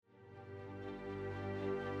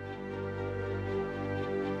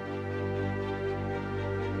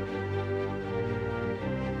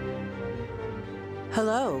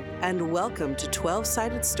Hello, and welcome to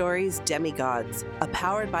 12-Sided Stories Demigods, a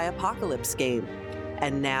Powered by Apocalypse game.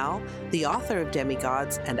 And now, the author of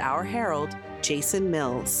Demigods and our herald, Jason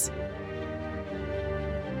Mills.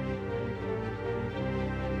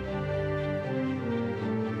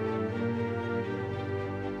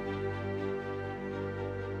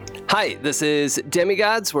 Hi, this is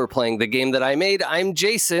Demigods. We're playing the game that I made. I'm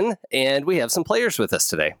Jason, and we have some players with us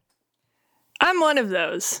today. I'm one of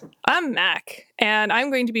those. I'm Mac, and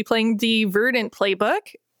I'm going to be playing the Verdant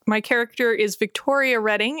playbook. My character is Victoria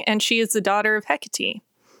Redding, and she is the daughter of Hecate.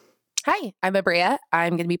 Hi, I'm Abria.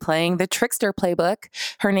 I'm going to be playing the Trickster playbook.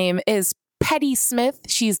 Her name is Petty Smith.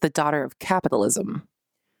 She's the daughter of capitalism.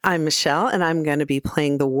 I'm Michelle, and I'm going to be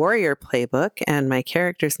playing the Warrior playbook, and my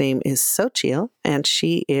character's name is Xochitl, and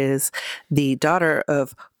she is the daughter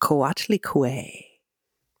of Coatlicue.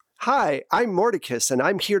 Hi, I'm Mordecus, and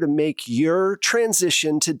I'm here to make your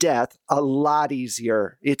transition to death a lot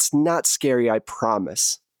easier. It's not scary, I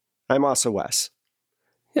promise. I'm also Wes.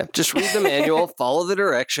 Yeah, just read the manual, follow the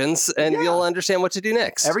directions, and you'll understand what to do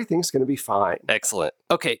next. Everything's going to be fine. Excellent.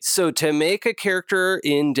 Okay, so to make a character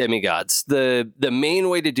in Demigods, the main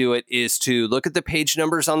way to do it is to look at the page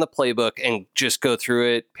numbers on the playbook and just go through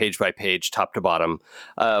it page by page, top to bottom.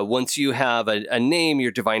 Once you have a name,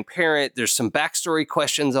 your divine parent, there's some backstory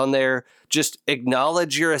questions on there. Just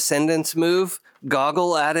acknowledge your ascendance move,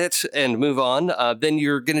 goggle at it, and move on. Then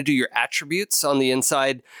you're going to do your attributes on the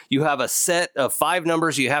inside. You have a set of 5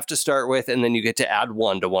 numbers you have to start with, and then you get to add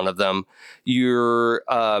 1 to one of them. Your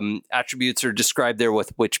attributes are described there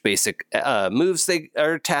with which basic moves they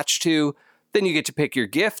are attached to. Then you get to pick your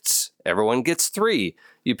gifts. Everyone gets 3.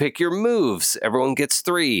 You pick your moves. Everyone gets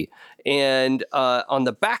 3. And on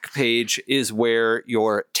the back page is where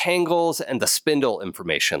your tangles and the spindle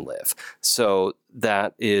information live. So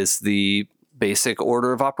that is the basic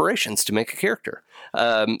order of operations to make a character.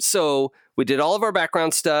 So we did all of our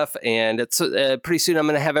background stuff, and it's pretty soon I'm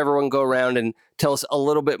going to have everyone go around and tell us a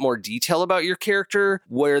little bit more detail about your character,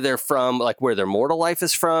 where they're from, like where their mortal life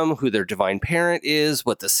is from, who their divine parent is,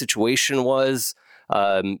 what the situation was.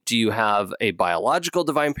 Do you have a biological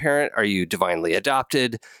divine parent? Are you divinely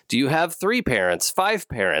adopted? Do you have 3 parents, 5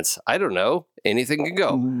 parents? I don't know. Anything can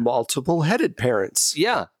go. Multiple-headed parents.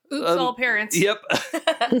 Yeah. Oops, all parents. Yep.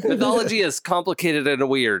 Mythology is complicated and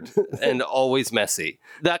weird and always messy.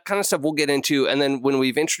 That kind of stuff we'll get into. And then when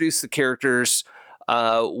we've introduced the characters,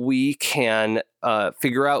 we can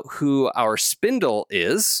figure out who our spindle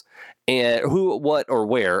is and who, what, or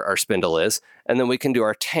where our spindle is. And then we can do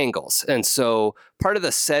our tangles. And so part of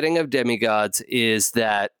the setting of Demigods is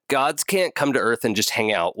that gods can't come to Earth and just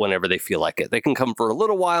hang out whenever they feel like it. They can come for a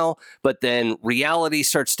little while, but then reality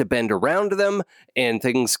starts to bend around them and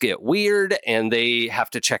things get weird and they have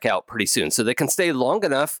to check out pretty soon. So they can stay long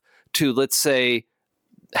enough to, let's say,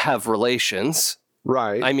 have relations.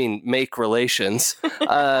 Right. I mean, make relations.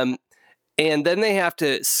 And then they have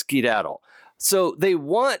to skedaddle. So they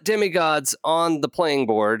want demigods on the playing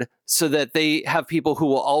board so that they have people who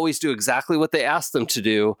will always do exactly what they ask them to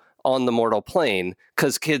do on the mortal plane,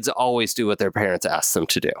 because kids always do what their parents ask them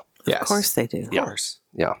to do. Yes. Of course they do. Of course.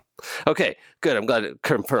 Yeah. Okay, good. I'm glad it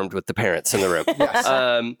confirmed with the parents in the room.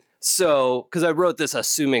 Yes. So, because I wrote this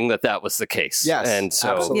assuming that was the case. Yes, And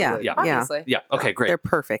so, absolutely. yeah. Obviously. Yeah. Okay, great. They're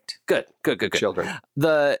perfect. Good. Children.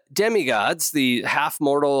 The demigods, the half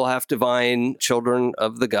mortal, half divine children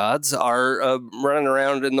of the gods, are running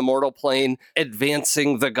around in the mortal plane,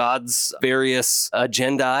 advancing the gods' various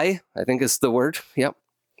agendae, I think is the word. Yep.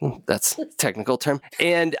 That's a technical term.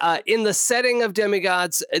 And in the setting of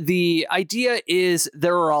demigods, the idea is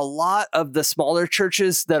there are a lot of the smaller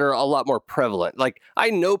churches that are a lot more prevalent. Like, I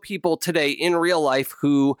know people today in real life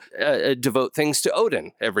who devote things to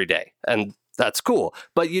Odin every day. And that's cool.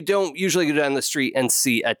 But you don't usually go down the street and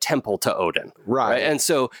see a temple to Odin. Right. And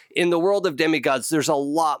so in the world of demigods, there's a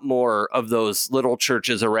lot more of those little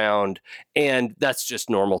churches around. And that's just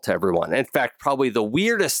normal to everyone. In fact, probably the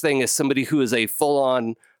weirdest thing is somebody who is a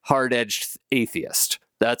full-on hard-edged atheist.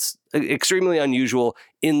 That's extremely unusual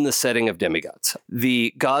in the setting of demigods.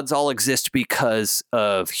 The gods all exist because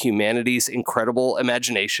of humanity's incredible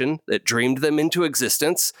imagination that dreamed them into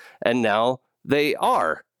existence, and now they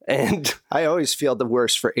are. And I always feel the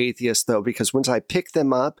worst for atheists, though, because once I pick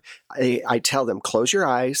them up, I tell them, close your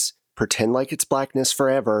eyes, pretend like it's blackness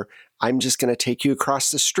forever. I'm just going to take you across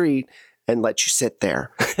the street and let you sit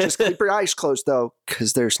there. Just keep your eyes closed, though,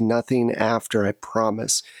 because there's nothing after, I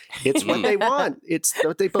promise. It's what they want. It's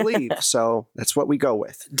what they believe. So that's what we go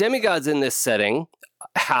with. Demigods in this setting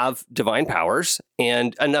have divine powers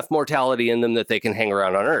and enough mortality in them that they can hang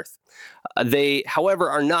around on Earth. They, however,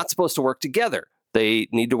 are not supposed to work together. They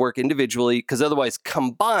need to work individually because otherwise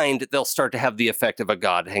combined, they'll start to have the effect of a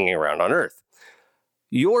god hanging around on Earth.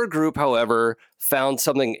 Your group, however, found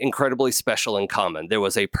something incredibly special in common. There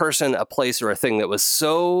was a person, a place, or a thing that was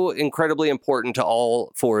so incredibly important to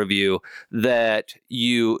all four of you that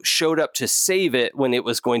you showed up to save it when it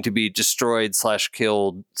was going to be destroyed /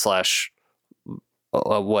 killed /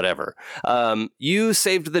 whatever. You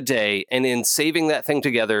saved the day, and in saving that thing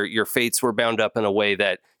together, your fates were bound up in a way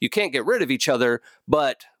that you can't get rid of each other,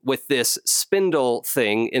 but with this spindle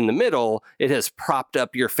thing in the middle, it has propped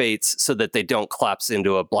up your fates so that they don't collapse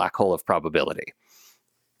into a black hole of probability.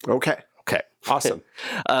 Okay. Awesome.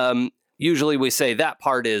 Usually we say that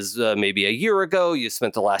part is maybe a year ago. You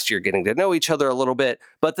spent the last year getting to know each other a little bit.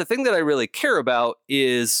 But the thing that I really care about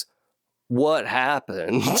is what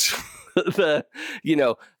happened.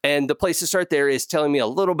 And the place to start there is telling me a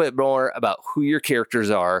little bit more about who your characters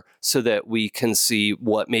are so that we can see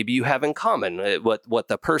what maybe you have in common, what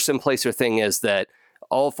the person, place, or thing is that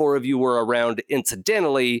all four of you were around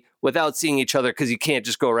incidentally without seeing each other, because you can't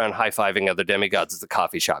just go around high-fiving other demigods at the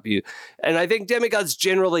coffee shop. And I think demigods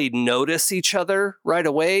generally notice each other right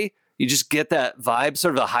away. You just get that vibe,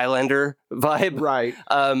 sort of a Highlander vibe. Right.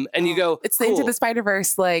 And you go, It's cool. the Into the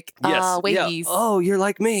Spider-Verse, like, wavy. Oh, you're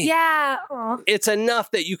like me. Yeah. It's enough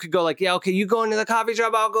that you could go like, yeah, okay, you go into the coffee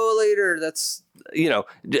shop, I'll go later. That's,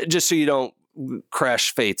 just so you don't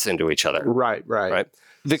crash fates into each other. Right.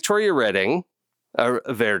 Victoria Redding,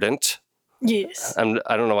 Verdant. Yes. I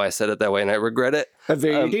don't know why I said it that way, and I regret it.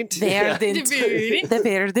 Verdant. Verdant. The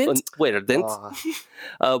Verdant.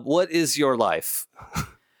 Verdant. What is your life?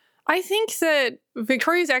 I think that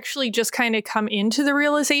Victoria's actually just kind of come into the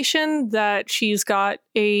realization that she's got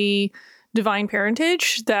a divine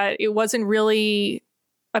parentage, that it wasn't really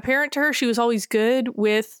apparent to her. She was always good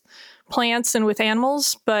with plants and with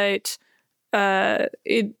animals, but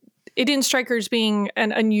it didn't strike her as being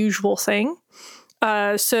an unusual thing.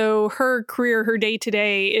 So her career, her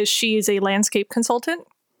day-to-day is she is a landscape consultant.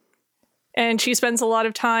 And she spends a lot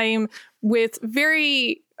of time with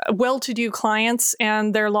very well-to-do clients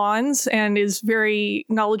and their lawns, and is very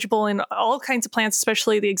knowledgeable in all kinds of plants,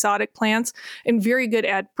 especially the exotic plants, and very good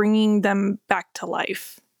at bringing them back to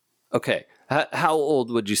life. Okay. How old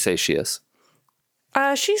would you say she is?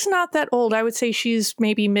 She's not that old. I would say she's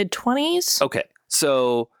maybe mid-20s. Okay.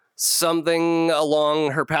 So something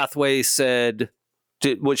along her pathway said,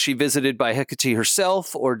 was she visited by Hecate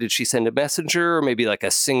herself, or did she send a messenger, or maybe like a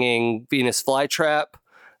singing Venus flytrap?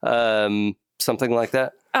 Something like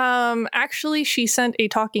that? Actually, she sent a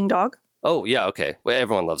talking dog. Oh, yeah, okay. Well,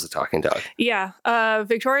 everyone loves a talking dog. Yeah.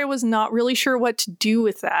 Victoria was not really sure what to do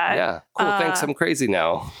with that. Yeah. Cool, thanks. I'm crazy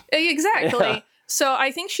now. Exactly. Yeah. So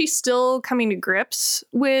I think she's still coming to grips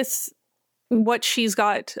with what she's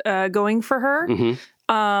got going for her.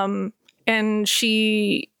 Mm-hmm. And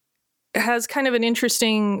she has kind of an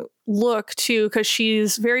interesting look too, because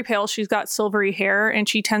she's very pale. She's got silvery hair, and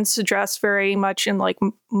she tends to dress very much in like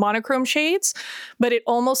monochrome shades, but it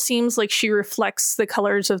almost seems like she reflects the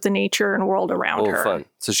colors of the nature and world around her. Oh, fun.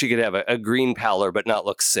 So she could have a green pallor, but not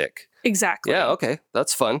look sick. Exactly. Yeah, okay.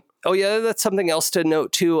 That's fun. Oh, yeah, that's something else to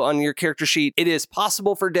note, too, on your character sheet. It is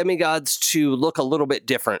possible for demigods to look a little bit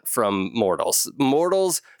different from mortals.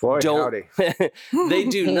 Mortals don't... they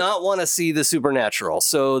do not want to see the supernatural.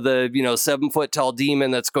 So the, 7-foot-tall demon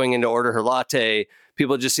that's going in to order her latte,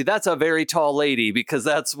 people just see, that's a very tall lady, because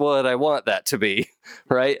that's what I want that to be,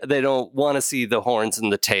 right? They don't want to see the horns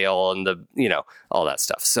and the tail and the, all that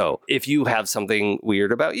stuff. So if you have something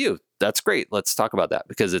weird about you, that's great. Let's talk about that,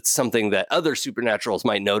 because it's something that other supernaturals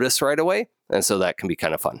might notice right away. And so that can be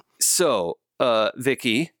kind of fun. So,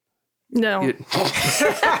 Vicky. No.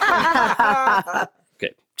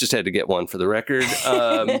 Okay. Just had to get one for the record.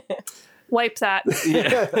 Wipe that.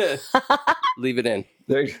 Yeah. Leave it in.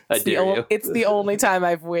 I dare you. It's the only time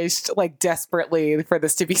I've wished, like, desperately for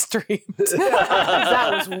this to be streamed.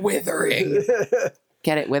 That was withering.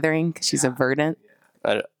 Get it, withering? Because she's a verdant.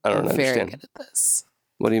 I don't understand. Very good at this.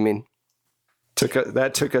 What do you mean?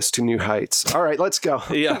 That took us to new heights. All right, let's go.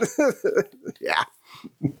 Yeah. Yeah.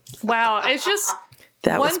 Wow. It's just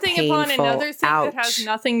that one thing painful. upon another thing Ouch. that has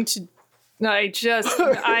nothing to...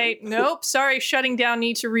 Nope, sorry, shutting down,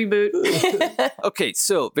 need to reboot. Okay,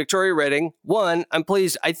 so Victoria Redding, one, I'm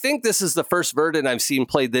pleased. I think this is the first verdant I've seen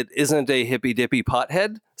played that isn't a hippy dippy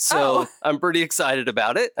pothead. So I'm pretty excited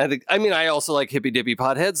about it. I also like hippy dippy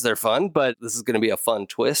potheads. They're fun, but this is going to be a fun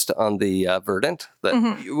twist on the verdant.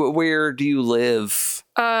 Where do you live?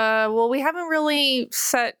 Well, we haven't really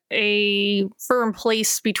set a firm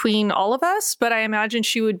place between all of us, but I imagine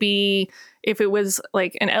she would be if it was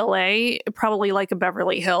like in LA, probably like a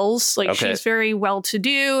Beverly Hills. Like Okay. she's very well to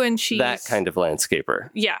do and she's That kind of landscaper.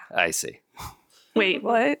 Yeah. I see. Wait,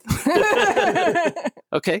 what?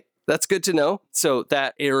 Okay, that's good to know. So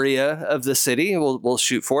that area of the city we'll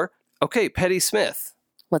shoot for. Okay, Petty Smith.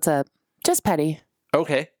 What's up? Just petty.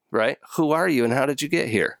 Okay, right. Who are you and how did you get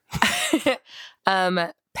here?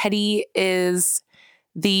 Petty is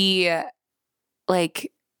the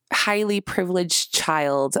like highly privileged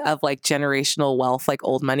child of like generational wealth, like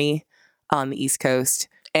old money on the East Coast.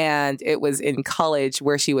 And it was in college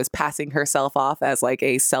where she was passing herself off as like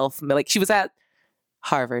like she was at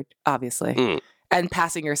Harvard, obviously, and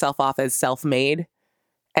passing herself off as self-made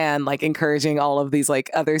and like encouraging all of these like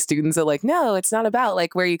other students that like, no, it's not about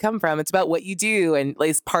like where you come from. It's about what you do. And like,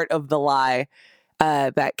 it's part of the lie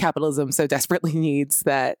that capitalism so desperately needs,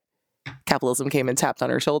 that capitalism came and tapped on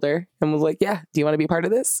her shoulder and was like, yeah, do you want to be part of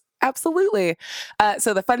this? Absolutely.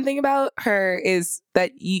 So the fun thing about her is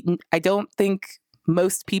that I don't think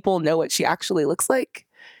most people know what she actually looks like,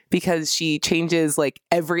 because she changes like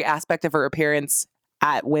every aspect of her appearance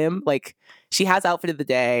at whim. Like she has outfit of the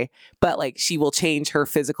day, but like she will change her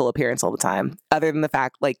physical appearance all the time, other than the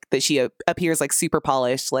fact like that she appears like super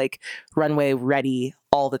polished, like runway ready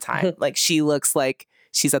all the time. Like she looks like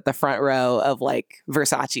she's at the front row of like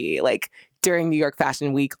Versace, like during New York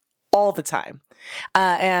Fashion Week all the time.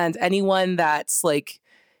 And anyone that's like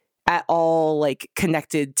at all like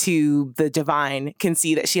connected to the divine can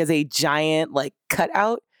see that she has a giant like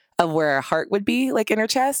cutout of where a heart would be, like in her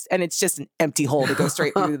chest, and it's just an empty hole to go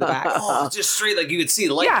straight through the back. Oh, just straight, like you could see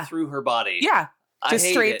light Yeah. through her body. Yeah, just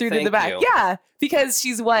straight through to the back. You. Yeah, because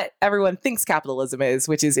she's what everyone thinks capitalism is,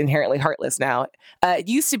 which is inherently heartless now. It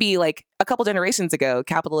used to be like a couple generations ago,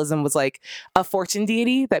 capitalism was like a fortune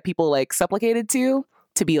deity that people like supplicated to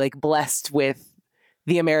be like blessed with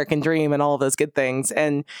the American dream and all of those good things.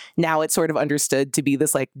 And now it's sort of understood to be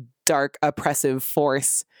this like dark, oppressive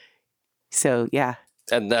force. So yeah.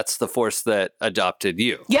 And that's the force that adopted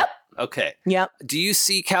you. Yep. Okay. Yep. Do you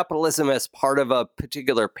see capitalism as part of a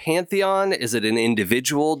particular pantheon? Is it an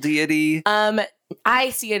individual deity? I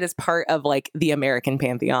see it as part of like the American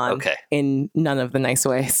pantheon. Okay. In none of the nice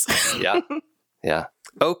ways. Yeah. Yeah.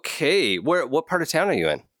 Okay. What part of town are you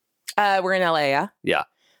in? We're in LA, yeah? Yeah.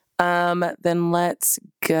 Then let's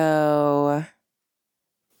go.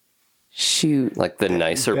 Shoot. Like the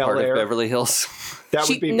nicer Bel part Air. of Beverly Hills? That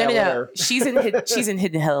would be Bel Air. She's in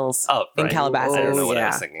Hidden Hills. Oh, in right. Calabasas. I don't know what I yeah.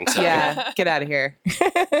 was thinking. Sorry. Yeah, get out of here.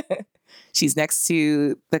 She's next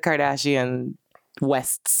to the Kardashian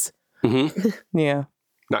Wests. Mm-hmm. Yeah.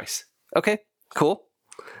 Nice. Okay. Cool.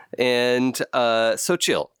 And so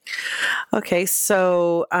chill. Okay,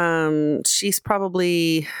 so she's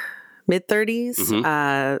probably mid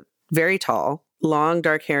 30s, very tall, long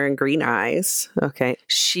dark hair and green eyes. Okay,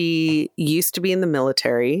 she used to be in the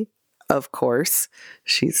military, of course.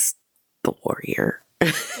 She's the warrior.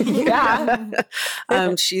 Yeah.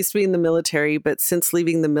 She used to be in the military, but since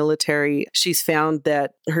leaving the military, she's found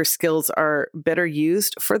that her skills are better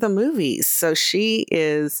used for the movies. So she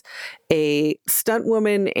is a stunt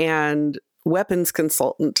woman and weapons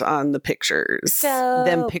consultant on the pictures, Dope.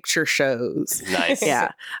 them picture shows. Nice. Yeah.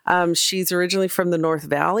 She's originally from the North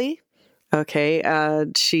Valley. Okay.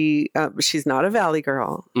 She's not a Valley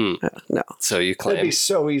girl. No. So you It'd claim be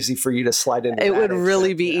so easy for you to slide into It that, would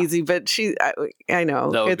really except- be easy, but I know.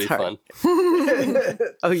 that would it's be hard. fun.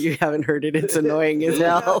 Oh, you haven't heard it. It's annoying as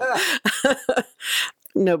hell.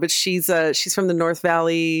 No, but she's from the North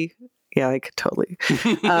Valley. Yeah, I could totally.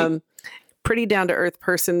 Pretty down to earth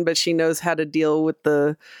person, but she knows how to deal with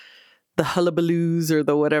the hullabaloos or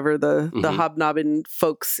the whatever the hobnobbing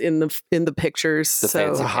folks in the pictures. The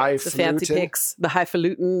fancy the fancy pics, the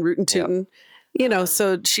highfalutin, rootin' tootin'. You know,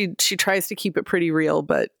 so she tries to keep it pretty real,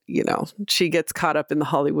 but you know, she gets caught up in the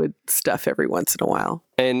Hollywood stuff every once in a while.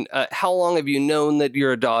 And how long have you known that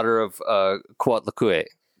you're a daughter of Coatlicue?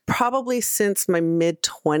 Probably since my mid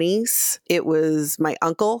 20s. It was my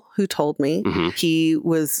uncle who told me. He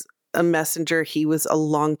was a messenger. He was a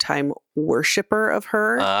longtime worshiper of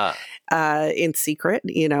her in secret,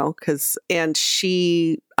 you know,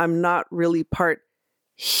 I'm not really part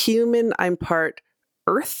human. I'm part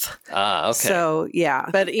earth. Okay. So, yeah.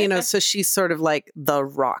 But, you know, so she's sort of like the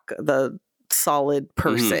rock, the solid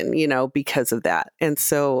person, you know, because of that. And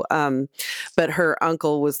so, but her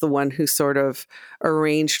uncle was the one who sort of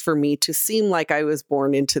arranged for me to seem like I was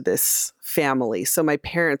born into this family. So my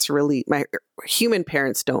human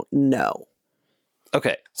parents don't know.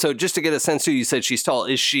 Okay. So just to get a sense too, you said she's tall.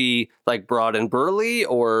 Is she like broad and burly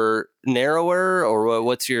or narrower or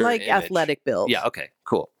what's your Like image? athletic build. Yeah. Okay.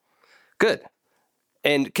 Cool. Good.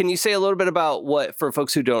 And can you say a little bit about what, for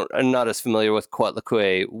folks who are not as familiar with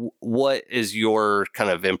Coatlicue, what is your kind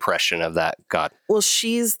of impression of that god? Well,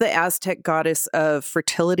 she's the Aztec goddess of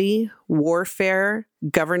fertility, warfare,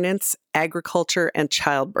 governance, agriculture, and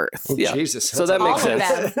childbirth. Oh, Yeah. Jesus. So that makes All of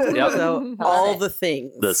sense. them. Yep. So all the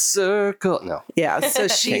things. The circle. No, Yeah. So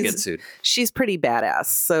can't get sued. she's pretty badass.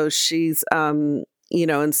 So she's and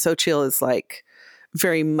Xochitl is like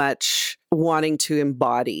very much wanting to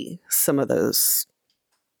embody some of those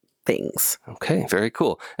things. Okay, very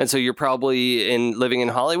cool. And so you're probably living in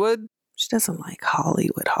Hollywood? She doesn't like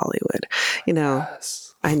Hollywood.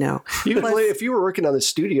 Yes. I know. If you were working on the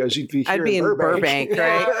studios, you'd be here I'd be in Burbank,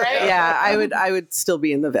 right? right? Yeah, I would still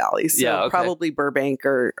be in the valley. So Yeah, okay. probably Burbank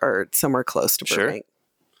or somewhere close to Sure. Burbank.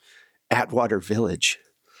 Atwater Village.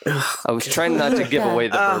 I was trying not to give away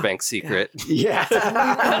the Burbank secret. Yeah.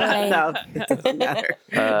 No, it doesn't matter.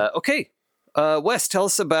 Okay. Wes, tell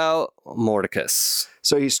us about Mordecus.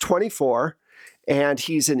 So he's 24 and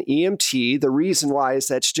he's an EMT. The reason why is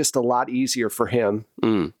that's just a lot easier for him.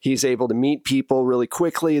 Mm. He's able to meet people really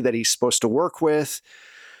quickly that he's supposed to work with.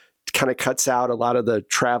 Kind of cuts out a lot of the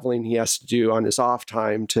traveling he has to do on his off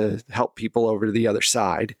time to help people over to the other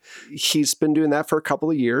side. He's been doing that for a couple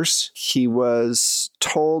of years. He was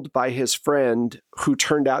told by his friend, who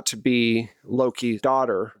turned out to be Loki's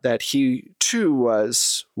daughter, that he too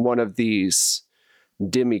was one of these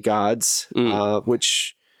demigods,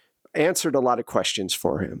 which answered a lot of questions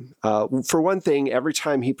for him. For one thing, every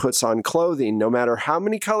time he puts on clothing, no matter how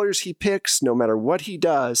many colors he picks, no matter what he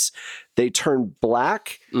does, they turn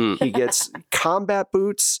black. He gets combat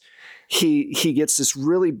boots. He gets this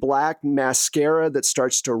really black mascara that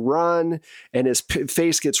starts to run, and his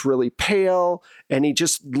face gets really pale, and he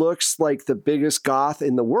just looks like the biggest goth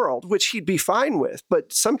in the world, which he'd be fine with.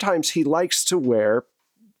 But sometimes he likes to wear,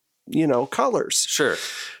 colors. Sure.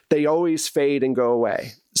 They always fade and go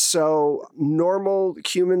away. So normal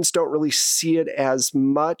humans don't really see it as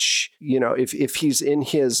much. If he's in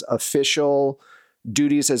his official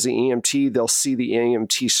duties as an EMT, they'll see the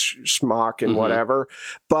EMT smock and whatever.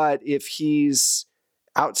 But if he's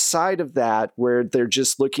outside of that, where they're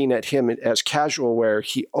just looking at him as casual wear,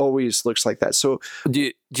 he always looks like that. So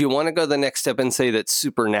Do you want to go the next step and say that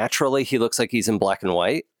supernaturally he looks like he's in black and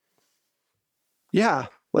white? yeah,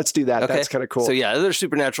 let's do that. Okay. That's kind of cool. So yeah, other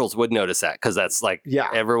supernaturals would notice that because that's like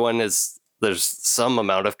there's some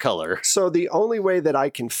amount of color. So the only way that I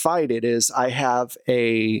can fight it is I have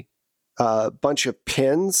a bunch of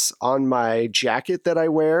pins on my jacket that I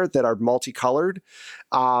wear that are multicolored,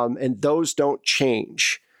 and those don't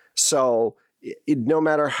change. So no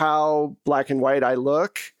matter how black and white I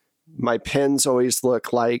look, my pins always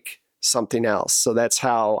look like something else. So that's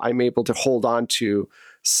how I'm able to hold on to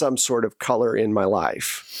some sort of color in my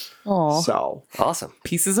life. Oh, So Awesome.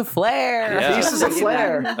 pieces of flair. Yeah. pieces of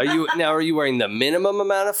flair. Are you wearing the minimum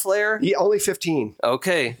amount of flair? Yeah, only 15,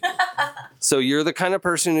 Okay. So you're the kind of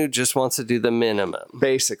person who just wants to do the minimum.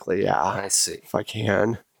 basically. Yeah, I see. if I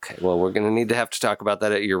can. Okay. Well, we're going to have to talk about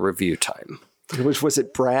that at your review time. Was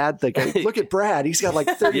it Brad? The guy, look at Brad. He's got like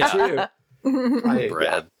 32.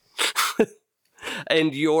 Brad.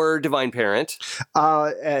 And your divine parent,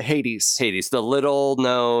 Hades. Hades, the little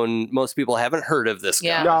known, most people haven't heard of this guy.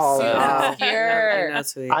 Yeah. No,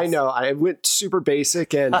 Obscure. I know. I went super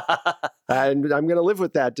basic, and I'm going to live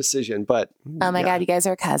with that decision. But Oh my God, you guys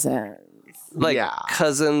are cousins. Like Yeah.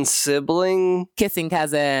 cousin, sibling. Kissing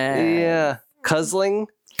cousin. Yeah. Cuzzling.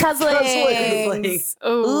 Cousin.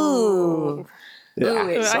 Oh. yeah. Ooh,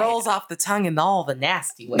 it rolls off the tongue in all the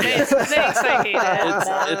nasty ways. Thanks, I hate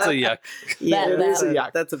it. It's a yuck. Yeah, It is a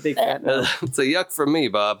yuck. That's a big fat no. It's a yuck for me,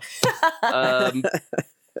 Bob.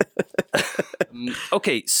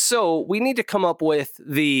 Okay, so we need to come up with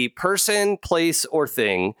the person, place, or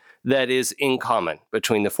thing that is in common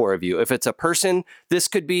between the four of you. If it's a person, this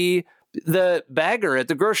could be the bagger at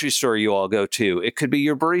the grocery store you all go to. It could be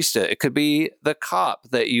your barista. It could be the cop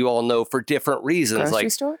that you all know for different reasons. Grocery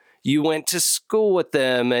Like store? you went to school with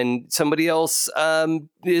them and somebody else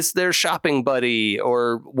is their shopping buddy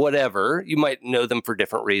or whatever. You might know them for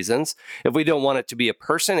different reasons. If we don't want it to be a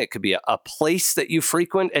person, it could be a place that you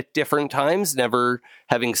frequent at different times, never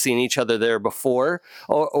having seen each other there before.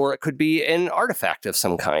 Or it could be an artifact of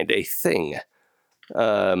some kind, a thing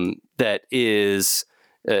that is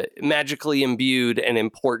magically imbued and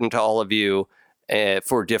important to all of you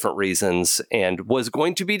for different reasons and was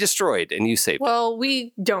going to be destroyed, and you saved it. Well,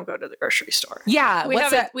 we don't go to the grocery store. Yeah. We what's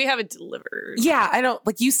have it. that? We have it delivered. Yeah, I don't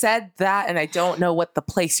like you said that, and I don't know what the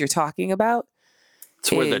place you're talking about.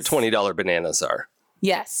 It's where the is- $20 bananas are.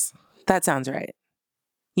 Yes, that sounds right.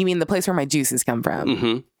 You mean the place where my juices come from?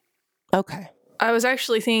 Mm-hmm. Okay. I was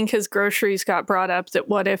actually thinking, because groceries got brought up, that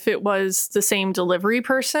what if it was the same delivery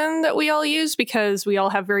person that we all use, because we all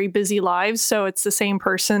have very busy lives. So it's the same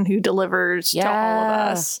person who delivers to all of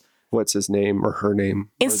us. What's his name or her name?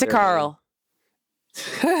 Instacarl.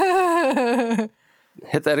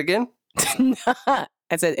 Hit that again?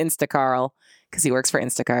 I said Instacarl because he works for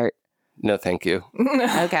Instacart. No, thank you.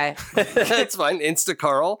 Okay. That's fine.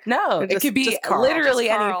 Instacarl. No, it could be just Carl. literally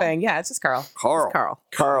Just Carl. anything. Yeah, it's just Carl. Carl.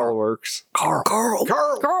 Carl works. Carl.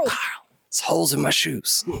 Girl. It's holes in my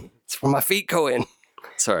shoes. It's where my feet go in.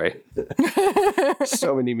 Sorry.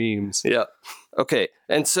 So many memes. Yeah. Okay.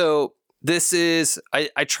 And so this is,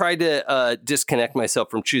 I try to disconnect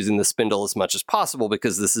myself from choosing the spindle as much as possible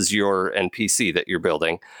because this is your NPC that you're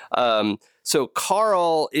building. So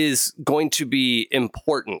Carl is going to be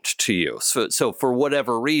important to you. So for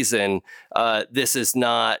whatever reason, this is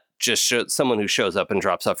not just someone who shows up and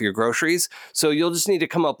drops off your groceries. So you'll just need to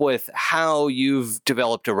come up with how you've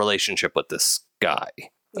developed a relationship with this guy,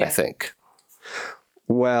 I think.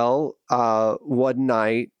 Well, one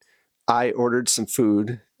night I ordered some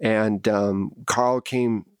food and Carl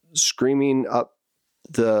came screaming up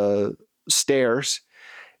the stairs.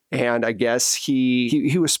 And I guess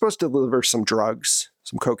he was supposed to deliver some drugs,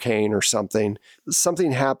 some cocaine or something.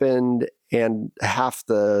 Something happened and half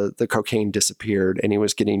the cocaine disappeared and he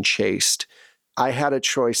was getting chased. I had a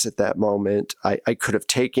choice at that moment. I could have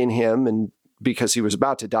taken him, and because he was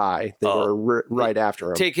about to die, they were right after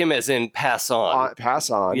him. Take him as in pass on. Pass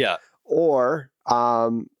on. Yeah. Or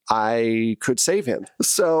I could save him.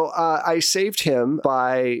 So I saved him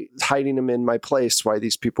by hiding him in my place while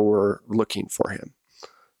these people were looking for him.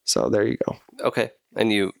 So there you go. Okay.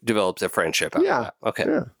 And you developed a friendship out of that. Okay.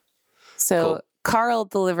 Yeah. So Cool. Carl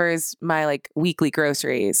delivers my like weekly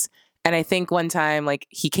groceries. And I think one time like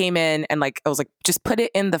he came in and like I was like, just put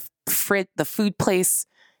it in the food place,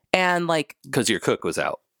 and like Because your cook was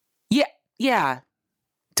out. yeah.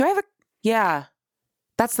 Do I have a yeah.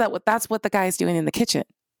 That's what the guy's doing in the kitchen.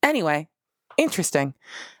 Anyway, interesting.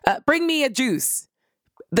 Bring me a juice.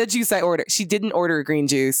 The juice I ordered. She didn't order a green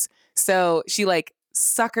juice. So she like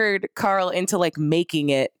suckered Carl into like making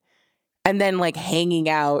it and then like hanging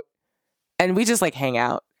out. And we just like hang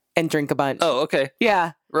out and drink a bunch. Oh, okay.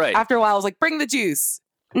 Yeah. Right. After a while, I was like, bring the juice.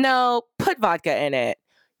 No, put vodka in it.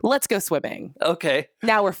 Let's go swimming. Okay.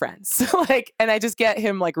 Now we're friends. Like, and I just get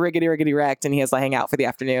him like riggedy wrecked and he has to hang out for the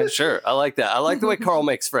afternoon. Sure. I like that. I like the way Carl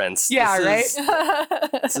makes friends. Yeah, This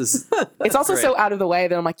right? is It's also great. so out of the way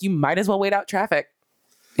that I'm like, you might as well wait out traffic.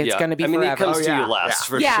 It's Yeah. going to be I mean, forever. he comes Oh, to yeah. you last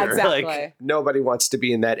for yeah, sure. exactly. Like, Nobody wants to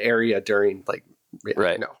be in that area during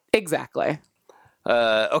Right. No. Exactly.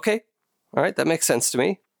 Okay. All right. That makes sense to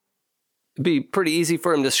me. It'd be pretty easy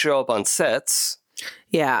for him to show up on sets.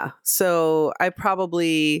 Yeah. So I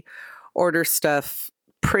probably order stuff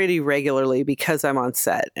pretty regularly because I'm on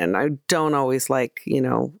set and I don't always like,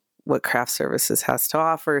 what craft services has to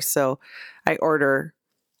offer. So I order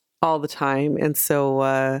all the time. And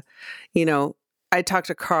so, I talk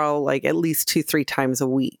to Carl like at least 2-3 times a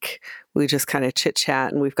week. We just kind of chit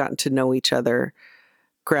chat and we've gotten to know each other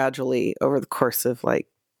gradually over the course of like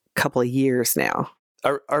a couple of years now.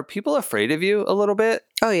 Are people afraid of you a little bit?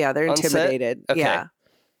 Oh yeah, they're On set? intimidated. Okay. Yeah.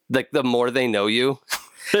 Like the more they know you?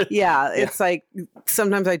 Yeah, it's like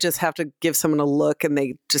sometimes I just have to give someone a look and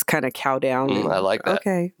they just kind of cow down. I like that.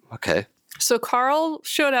 Okay. Okay. So Carl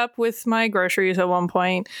showed up with my groceries at one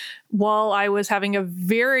point while I was having a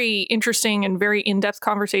very interesting and very in-depth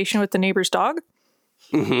conversation with the neighbor's dog,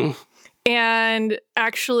 Mm-hmm. and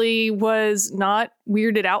actually was not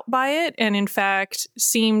weirded out by it, and in fact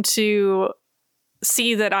seemed to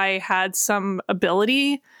see that I had some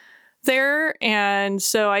ability there. And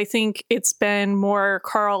so I think it's been more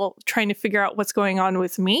Carl trying to figure out what's going on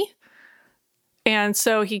with me. And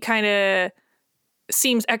so he kind of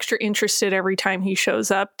seems extra interested every time he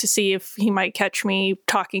shows up to see if he might catch me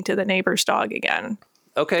talking to the neighbor's dog again.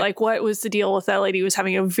 Okay. Like, what was the deal with that lady who was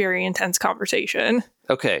having a very intense conversation?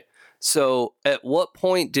 Okay. So at what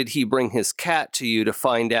point did he bring his cat to you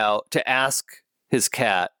to ask his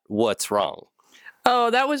cat what's wrong? Oh,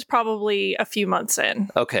 that was probably a few months in.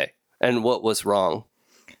 Okay. And what was wrong?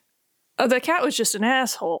 The cat was just an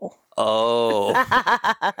asshole. Oh.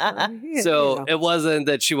 So Yeah. it wasn't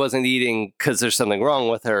that she wasn't eating because there's something wrong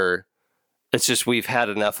with her. It's just we've had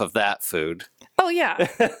enough of that food. Oh, yeah.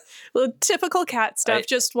 Well, typical cat stuff.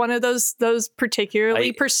 Just one of those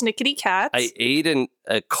particularly persnickety cats. I ate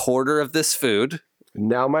a quarter of this food.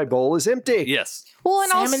 Now my bowl is empty. Yes. well,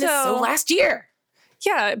 and Salmon is so also, last year.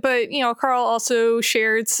 yeah, but, Carl also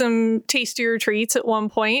shared some tastier treats at one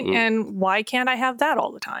point, and why can't I have that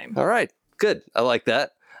all the time? All right. Good. I like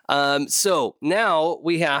that. So now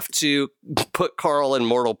we have to put Carl in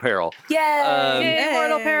mortal peril. Yay! Yay,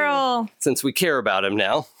 mortal peril. Since we care about him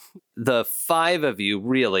now. The 5 of you,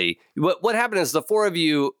 really. What happened is the 4 of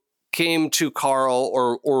you came to Carl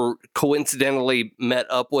or coincidentally met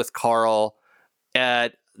up with Carl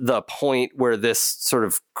at the point where this sort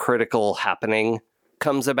of critical happening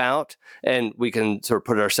comes about. And we can sort of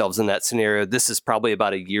put ourselves in that scenario. This is probably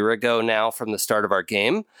about a year ago now from the start of our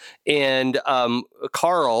game. And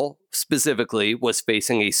Carl specifically was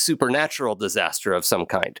facing a supernatural disaster of some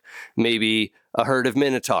kind. Maybe a herd of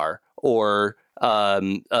Minotaur or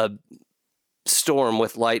a storm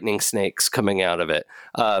with lightning snakes coming out of it.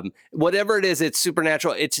 Whatever it is, it's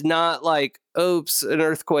supernatural. It's not like, oops, an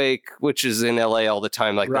earthquake, which is in LA all the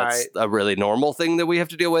time. Like that's a really normal thing that we have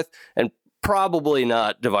to deal with. And probably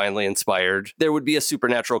not divinely inspired. There would be a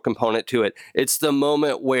supernatural component to it. It's the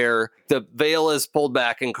moment where the veil is pulled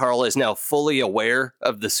back and Carl is now fully aware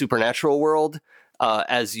of the supernatural world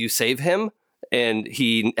as you save him. And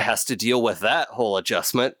he has to deal with that whole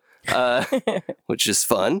adjustment, which is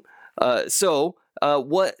fun. So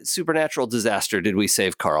what supernatural disaster did we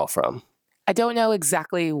save Carl from? I don't know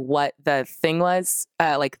exactly what the thing was,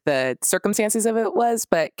 like the circumstances of it was,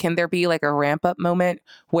 but can there be like a ramp up moment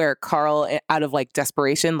where Carl, out of like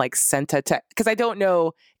desperation, like sent a text? Because I don't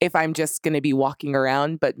know if I'm just going to be walking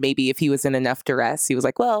around, but maybe if he was in enough duress, he was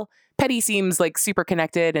like, well, Petty seems like super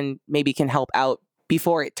connected and maybe can help out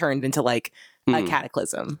before it turned into like a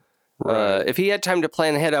cataclysm. If he had time to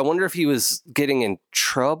plan ahead, I wonder if he was getting in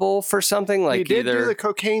trouble for something. Like he did do the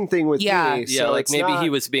cocaine thing with me. Yeah, So like maybe he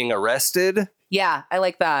was being arrested. Yeah, I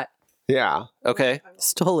like that. Yeah. Okay.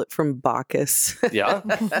 Stole it from Bacchus. Yeah.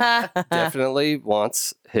 Definitely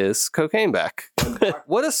wants his cocaine back.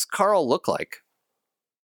 What does Carl look like?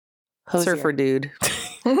 Hosier. Surfer dude.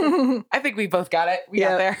 I think we both got it. We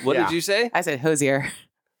got there. What did you say? I said hosier.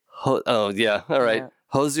 Oh, yeah. All right. Yeah.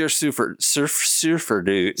 Hosier surfer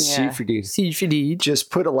dude. Yeah. Surfer dude.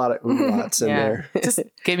 Just put a lot of umlauts in there. Just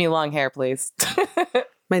give me long hair, please.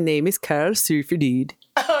 My name is Carl Surfer dude.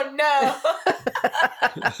 Oh, no.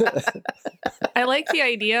 I like the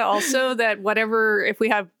idea also that whatever, if we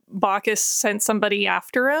have Bacchus sent somebody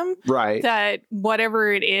after him, Right. that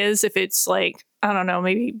whatever it is, if it's like, I don't know,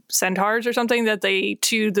 maybe centaurs or something, that they,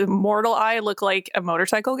 to the mortal eye, look like a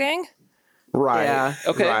motorcycle gang. Right. Yeah.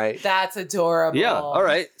 Okay. Right. That's adorable. Yeah. All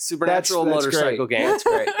right. Supernatural That's motorcycle great. gang. That's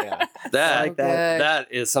great. Yeah. That, like that.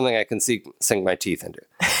 that is something I can sink my teeth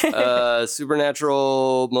into.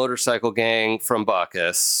 Supernatural motorcycle gang from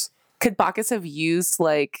Bacchus. Could Bacchus have used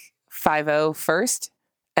like 5-0 first?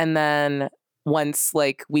 And then once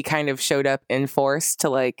like we kind of showed up in force to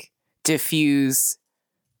like diffuse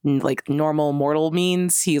like normal mortal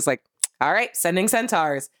means, he's like, all right, sending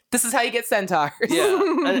centaurs. This is how you get centaurs. Yeah.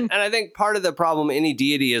 and I think part of the problem any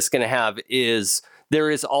deity is going to have is there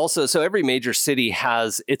is also, so every major city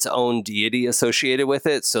has its own deity associated with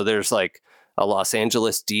it. So there's like a Los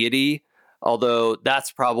Angeles deity, although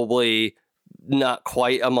that's probably not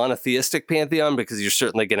quite a monotheistic pantheon because you're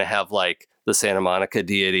certainly going to have like the Santa Monica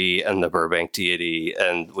deity and the Burbank deity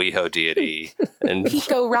and WeHo deity and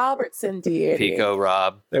Pico Robertson deity. Pico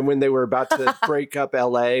Rob. And when they were about to break up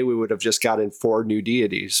LA, we would have just gotten 4 new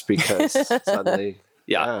deities because suddenly.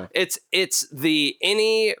 Yeah. It's the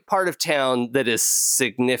any part of town that is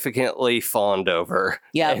significantly fawned over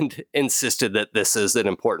and insisted that this is an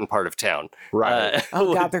important part of town. Right.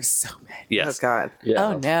 Oh God, there's so many. Yes. Oh God. Yeah.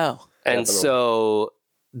 Oh no. And Definitely. so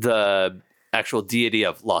the actual deity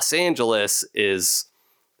of Los Angeles is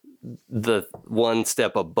the one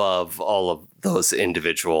step above all of those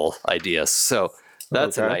individual ideas. So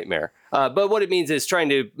that's a nightmare. But what it means is trying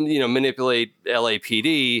to, manipulate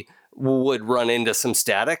LAPD would run into some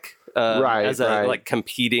static as a like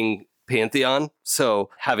competing pantheon. So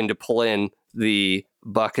having to pull in the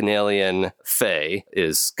Bacchanalian Fae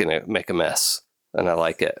is going to make a mess. And I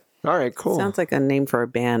like it. All right, cool. Sounds like a name for a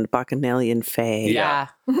band, Bacchanalian Fae. Yeah.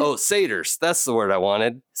 Oh, satyrs. That's the word I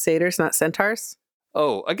wanted. Satyrs, not centaurs?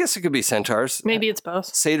 Oh, I guess it could be centaurs. Maybe it's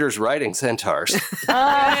both. Satyrs riding centaurs.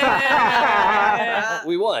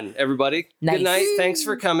 We won, everybody. Nice. Good night. Thanks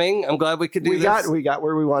for coming. I'm glad we could do we this. got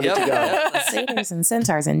where we wanted to go. Satyrs and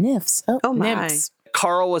centaurs and nymphs. Oh, my. nymphs.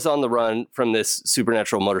 Carl was on the run from this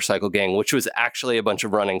supernatural motorcycle gang, which was actually a bunch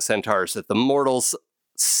of running centaurs that the mortals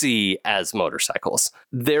see as motorcycles.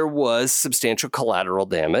 There was substantial collateral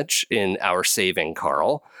damage in our saving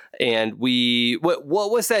Carl. And what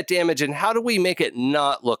was that damage and how do we make it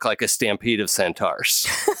not look like a stampede of centaurs?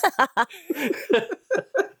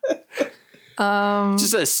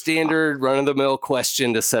 Just a standard run-of-the-mill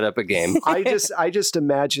question to set up a game. I just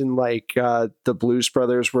imagine like the Blues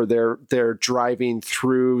Brothers where they're driving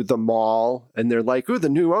through the mall and they're like, "Ooh, the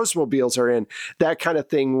new Oldsmobiles are in." That kind of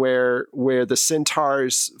thing where the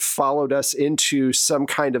centaurs followed us into some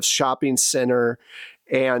kind of shopping center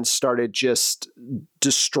and started just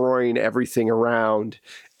destroying everything around.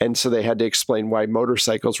 And so they had to explain why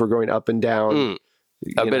motorcycles were going up and down.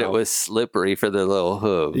 I bet it was slippery for their little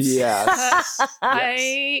hooves. Yes.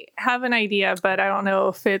 I have an idea, but I don't know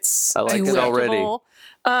if it's I like it already.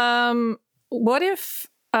 doable. What if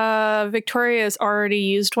Victoria has already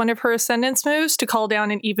used one of her ascendance moves to call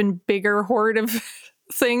down an even bigger horde of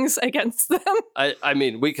things against them? I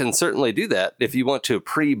mean, we can certainly do that. If you want to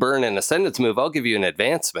pre-burn an ascendance move, I'll give you an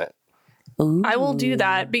advancement. Ooh. I will do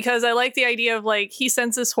that because I like the idea of like he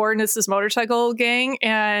sends this horde and it's this motorcycle gang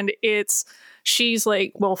and she's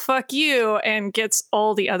like, well, fuck you, and gets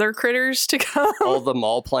all the other critters to come. All the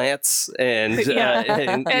mall plants and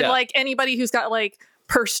like anybody who's got like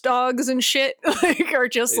purse dogs and shit, like are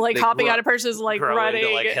just like They hopping grow- out of purses, like grow running.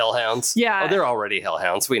 into like hellhounds. Yeah. Oh, they're already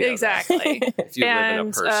hellhounds. We know that. Exactly. If you live in a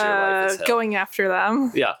And purse, your life is hell. going after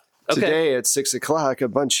them. Yeah. Okay. Today at 6:00, a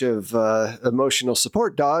bunch of emotional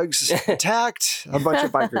support dogs attacked a bunch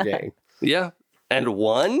of biker gang. Yeah. And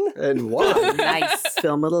one? And one. Nice.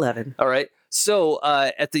 Film at 11. All right. So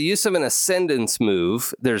at the use of an ascendance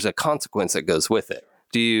move, there's a consequence that goes with it.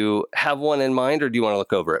 Do you have one in mind or do you want to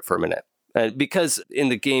look over it for a minute? Because in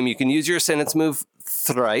the game, you can use your ascendance move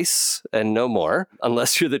thrice and no more,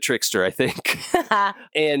 unless you're the trickster, I think.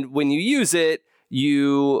 And when you use it,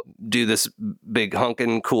 you do this big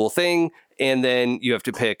hunkin' cool thing, and then you have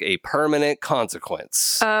to pick a permanent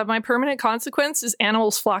consequence. My permanent consequence is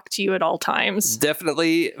animals flock to you at all times.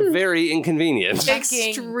 Definitely very inconvenient.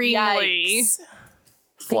 Extremely. Yikes.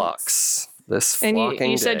 Flocks. This And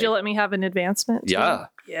flocking you said day. you'll let me have an advancement? too? Yeah.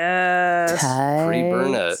 Yes.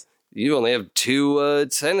 Pre-burn a... You only have 2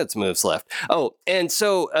 ascendance moves left. Oh, and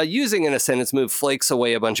so using an ascendance move flakes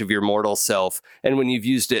away a bunch of your mortal self, and when you've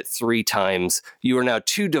used it 3 times, you are now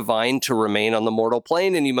too divine to remain on the mortal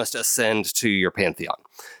plane, and you must ascend to your pantheon.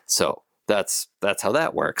 So that's how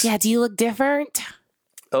that works. Yeah, do you look different?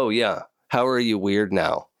 Oh, yeah. How are you weird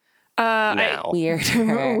now? Now. Weird.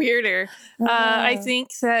 Weirder. I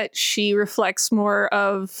think that she reflects more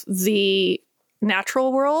of the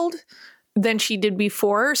natural world than she did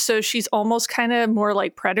before. So she's almost kind of more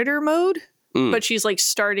like predator mode, but she's like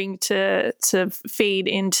starting to fade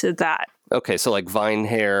into that. Okay, so like vine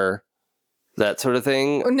hair, that sort of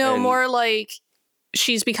thing? No, And- more like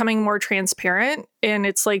she's becoming more transparent, and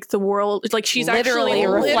it's like the world, like she's Literally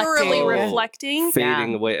literally reflecting. reflecting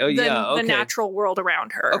fading away. Oh, the, yeah. Okay. the natural world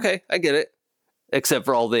around her. Okay, I get it. Except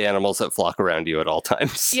for all the animals that flock around you at all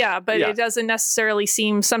times. Yeah, but Yeah. it doesn't necessarily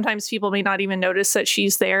seem, sometimes people may not even notice that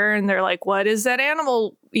she's there and they're like, what is that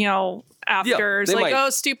animal, after? It's they like, might. oh,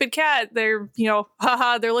 stupid cat. They're,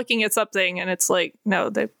 haha, they're looking at something. And it's like, no,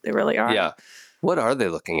 they really are. Yeah. What are they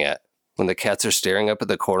looking at? When the cats are staring up at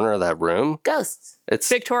the corner of that room? Ghosts. It's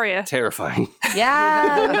Victoria. terrifying.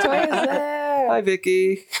 Yeah, Victoria's there. Hi,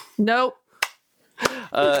 Vicky. Nope.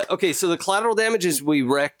 Okay, so the collateral damage is we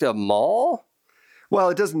wrecked a mall? Well,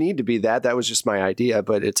 it doesn't need to be that. That was just my idea,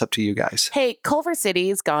 but it's up to you guys. Hey, Culver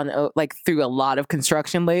City's gone through a lot of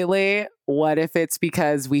construction lately. What if it's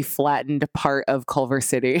because we flattened part of Culver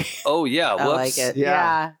City? Oh, yeah. Whoops. I like it.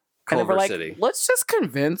 Yeah. And then Culver we're like, City. let's just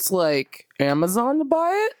convince Amazon to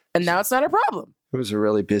buy it, and now it's not a problem. It was a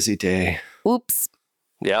really busy day. Oops.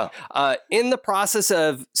 Yeah. In the process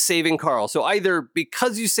of saving Carl, so either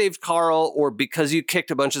because you saved Carl or because you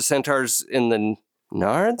kicked a bunch of centaurs in the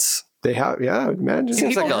nards? They have, yeah, I would imagine.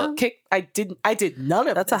 Seems like a... I did none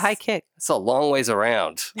of That's a this. high kick. It's a long ways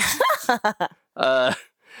around.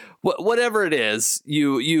 Whatever it is,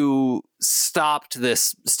 you stopped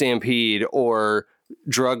this stampede or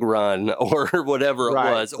drug run or whatever it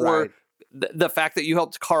Right, was, or right. the fact that you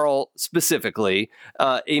helped Carl specifically.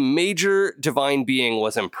 A major divine being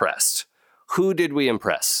was impressed. Who did we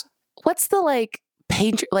impress? What's the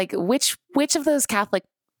which of those Catholic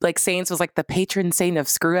saints was like the patron saint of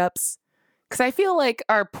screw ups? Because I feel like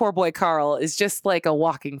our poor boy Carl is just like a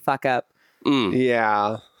walking fuck up,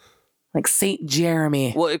 Yeah. like Saint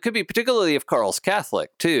Jeremy. Well, it could be particularly if Carl's Catholic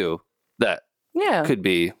too. That Yeah. could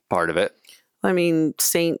be part of it. I mean,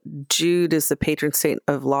 St. Jude is the patron saint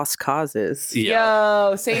of lost causes.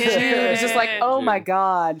 Yo, Saint Jude is just like, oh Jude. my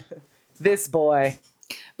God, this boy.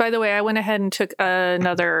 By the way, I went ahead and took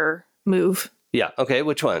another move. Yeah. Okay.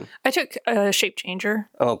 Which one? I took a shape changer.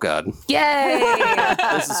 Oh God. Yay!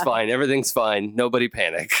 This is fine. Everything's fine. Nobody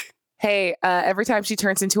panic. Hey, every time she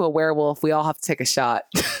turns into a werewolf, we all have to take a shot.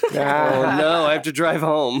 Oh no, I have to drive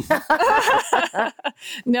home.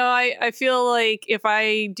 No, I feel like if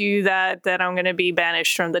I do that, then I'm going to be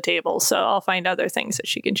banished from the table. So I'll find other things that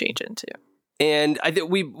she can change into. And I think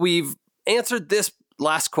we've answered this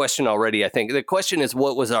last question already. I think the question is,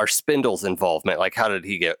 what was our Spindle's involvement? Like, how did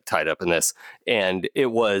he get tied up in this? And it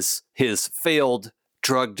was his failed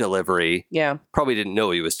drug delivery. Yeah. Probably didn't know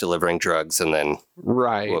he was delivering drugs, and then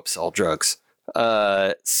Right. whoops, all drugs.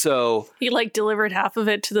 So He like delivered half of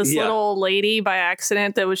it to this Yeah. little old lady by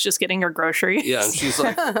accident that was just getting her groceries. yeah, and she's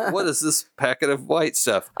like, "What is this packet of white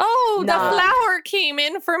stuff?" Oh, Nah. the flour came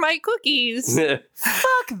in for my cookies.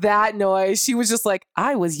 Fuck that noise. She was just like,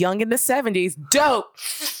 I was young in the 70s. Dope.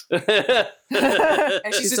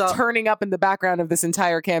 And she's She's just all- turning up in the background of this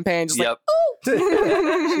entire campaign. Just Yep.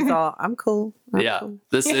 She's all, I'm cool. I'm Yeah. cool."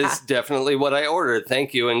 This is definitely what I ordered.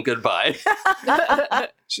 Thank you and goodbye.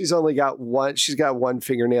 She's only got one. She's got one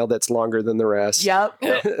fingernail that's longer than the rest. Yep.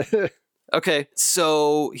 Okay,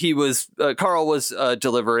 so Carl was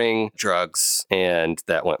delivering drugs, and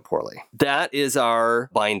that went poorly. That is our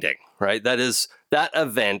binding, right? That is that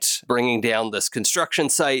event bringing down this construction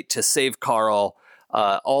site to save Carl.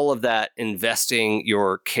 All of that, investing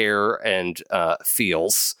your care and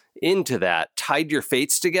feels into that, tied your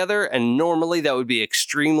fates together, and normally that would be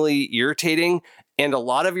extremely irritating, and a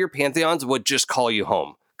lot of your pantheons would just call you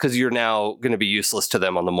home because you're now going to be useless to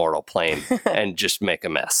them on the mortal plane and just make a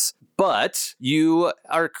mess. But you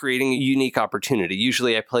are creating a unique opportunity.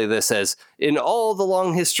 Usually I play this as, in all the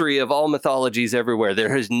long history of all mythologies everywhere,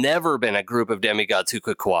 there has never been a group of demigods who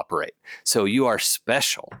could cooperate. So you are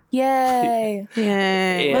special. Yay.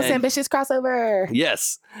 Yay. Most And- ambitious crossover.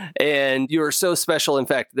 Yes. And you are so special, in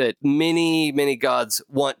fact, that many, many gods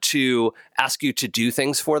want to ask you to do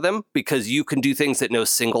things for them because you can do things that no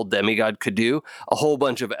single demigod could do. A whole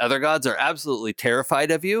bunch of other gods are absolutely terrified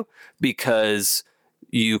of you because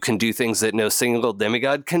you can do things that no single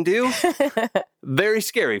demigod can do. Very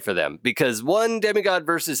scary for them because one demigod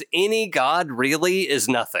versus any god really is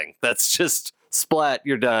nothing. That's just splat,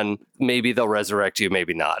 you're done. Maybe they'll resurrect you,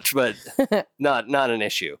 maybe not, but not an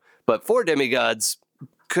issue. But 4 demigods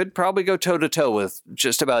could probably go toe to toe with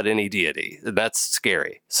just about any deity. That's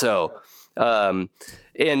scary. So,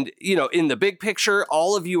 and you know, in the big picture,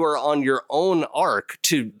 all of you are on your own arc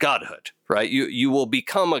to godhood, right? You will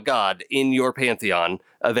become a god in your pantheon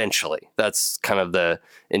eventually. That's kind of the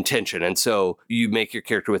intention. And so you make your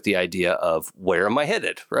character with the idea of, where am I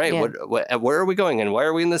headed, right? Yeah. Where are we going, and why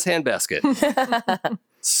are we in this handbasket?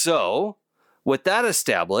 So, with that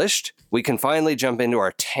established, we can finally jump into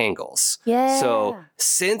our tangles. Yeah. So,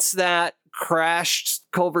 since that crashed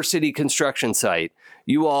Culver City construction site,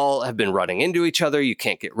 you all have been running into each other. You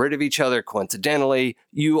can't get rid of each other. Coincidentally,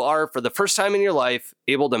 you are, for the first time in your life,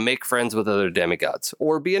 able to make friends with other demigods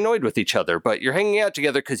or be annoyed with each other, but you're hanging out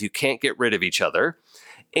together because you can't get rid of each other.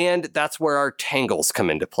 And that's where our tangles come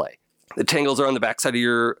into play. The tangles are on the backside of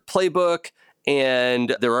your playbook,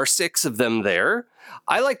 and there are 6 of them there.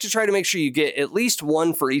 I like to try to make sure you get at least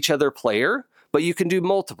one for each other player, but you can do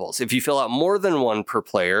multiples. If you fill out more than one per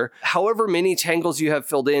player, however many tangles you have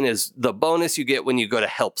filled in is the bonus you get when you go to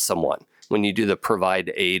help someone, when you do the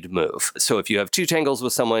provide aid move. So if you have 2 tangles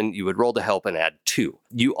with someone, you would roll to help and add 2.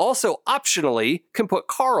 You also optionally can put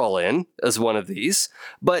Carl in as one of these,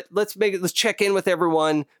 but let's check in with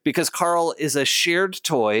everyone because Carl is a shared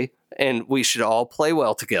toy and we should all play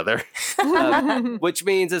well together. Which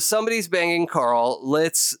means if somebody's banging Carl,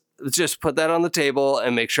 let's just put that on the table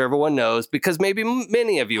and make sure everyone knows, because maybe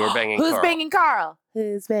many of you are banging Who's Carl. banging Carl?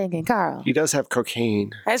 Who's banging Carl? He does have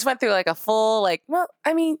cocaine. I just went through like a full, well,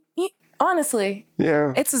 I mean, honestly,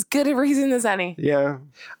 Yeah. it's as good a reason as any. Yeah.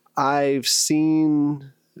 I've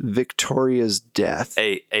seen Victoria's death.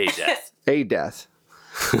 A death. A death.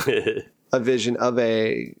 A vision of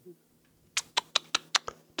a.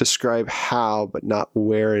 Describe how, but not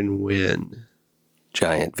where and when.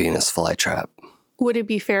 Giant Venus flytrap. Would it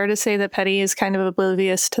be fair to say that Petty is kind of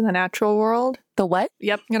oblivious to the natural world? The what?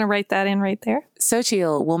 Yep, I'm going to write that in right there.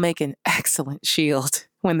 Xochitl will make an excellent shield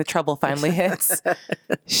when the trouble finally hits.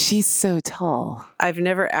 She's so tall. I've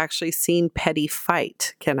never actually seen Petty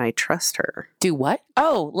fight. Can I trust her? Do what?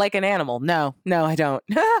 Oh, like an animal. No, I don't.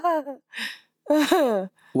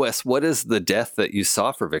 Wes, what is the death that you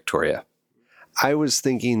saw for Victoria? I was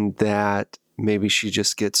thinking that maybe she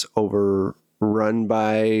just gets overrun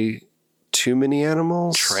by too many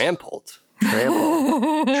animals. Trampled.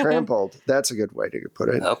 Trampled. That's a good way to put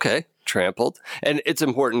it. Okay, trampled. And it's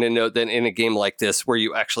important to note that in a game like this, where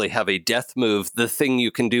you actually have a death move, the thing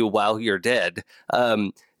you can do while you're dead,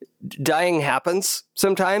 dying happens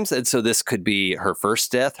sometimes. And so this could be her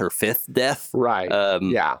first death, her fifth death. Right.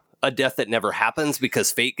 Yeah. A death that never happens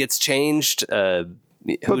because fate gets changed.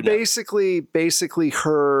 But basically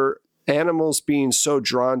her animals being so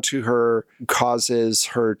drawn to her causes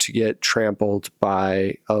her to get trampled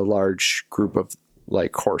by a large group of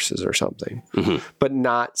like horses or something, but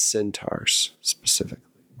not centaurs specifically.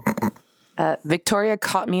 Victoria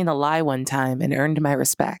caught me in a lie one time and earned my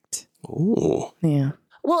respect. Ooh. Yeah.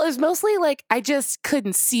 Well, it was mostly like I just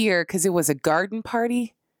couldn't see her because it was a garden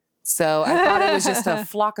party. So I thought it was just a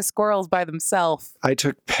flock of squirrels by themselves. I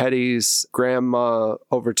took Petty's grandma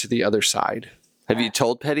over to the other side. Have you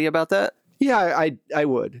told Petty about that? Yeah, I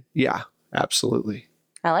would. Yeah, absolutely.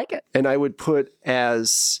 I like it. And I would put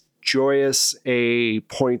as joyous a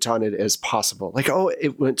point on it as possible. Like, oh,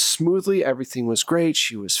 it went smoothly. Everything was great.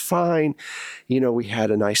 She was fine. You know, we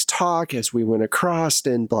had a nice talk as we went across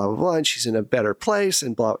and blah, blah, blah. And she's in a better place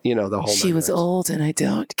and blah, you know, the whole She was old and I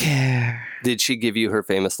don't care. Did she give you her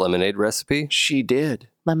famous lemonade recipe? She did.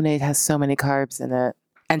 Lemonade has so many carbs in it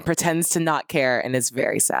and pretends to not care and is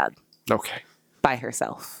very sad Okay. by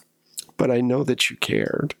herself. But I know that you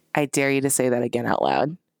cared. I dare you to say that again out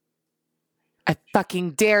loud. I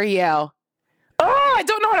fucking dare you. Oh, I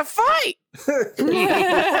don't know how to fight.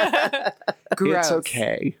 Gross. It's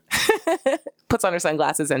okay. Puts on her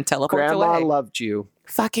sunglasses and teleports Grandma away. loved you.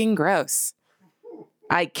 Fucking gross.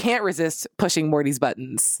 I can't resist pushing Morty's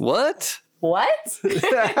buttons. What? What?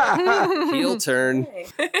 Heel turn.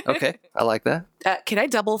 Okay, I like that. Can I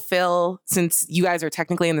double fill, since you guys are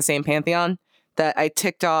technically in the same pantheon, that I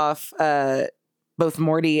ticked off both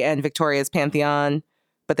Morty and Victoria's pantheon,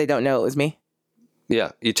 but they don't know it was me?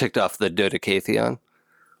 Yeah, you ticked off the dodecatheon.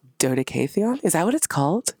 Dodecatheon? Is that what it's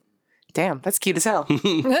called? Damn, that's cute as hell.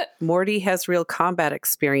 Morty has real combat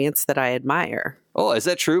experience that I admire. Oh, is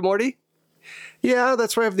that true, Morty? Yeah,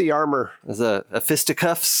 that's why I have the armor. Is a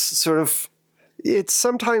fisticuffs sort of? It's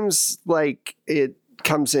sometimes like it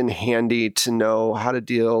comes in handy to know how to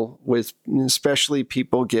deal with, especially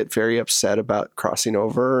people get very upset about crossing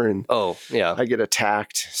over and Oh, yeah. I get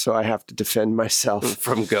attacked, so I have to defend myself.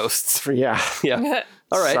 From ghosts. Yeah. Yeah.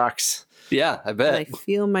 All right. Sucks. Yeah, I And I bet.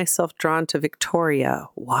 feel myself drawn to Victoria.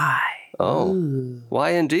 Why? Oh,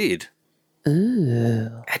 why indeed?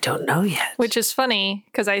 I don't know yet. Which is funny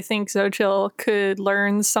because I think Xochitl could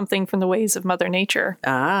learn something from the ways of Mother Nature.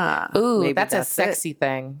 Ooh, maybe that's a it. sexy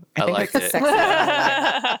thing. I think liked that's a it.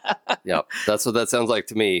 sexy thing. Yep, that's what that sounds like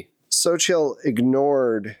to me. Xochitl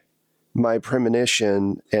ignored my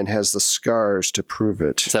premonition and has the scars to prove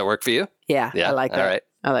it. Does that work for you? Yeah, Yeah. I like that. All right.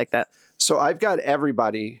 I like that. So I've got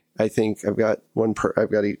everybody. I think I've got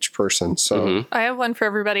I've got each person. So Mhm. I have one for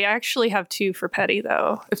everybody. I actually have two for Petty,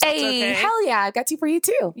 though. If that's Hey, okay. hell yeah, I got two for you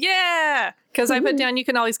too. Yeah, because I put down you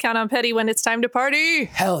can always count on Petty when it's time to party.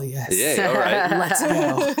 Hell yes. Yeah, all right. Let's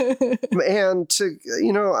go. and to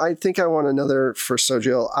I think I want another for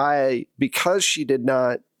Xochitl. Because she did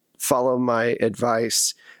not follow my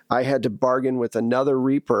advice, I had to bargain with another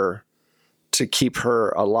Reaper to keep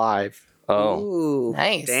her alive. Oh, Ooh,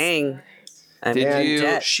 Nice. Dang. I'm Did And you-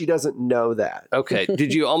 dead. she doesn't know that. okay.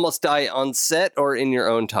 Did you almost die on set or in your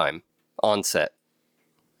own time? On set.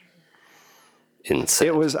 In set.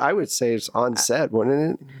 It was, I would say it's on set,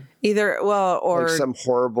 wouldn't it? Either, well, or Like some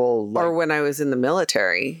horrible, or when I was in the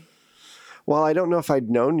military. well, I don't know if I'd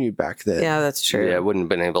known you back then. Yeah, that's true. Yeah, I wouldn't have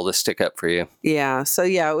been able to stick up for you. Yeah. So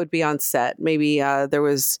yeah, it would be on set. Maybe there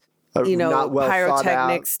was, Not well thought out.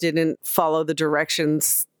 pyrotechnics didn't follow the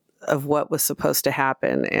directions of what was supposed to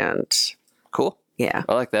happen, and Cool. yeah.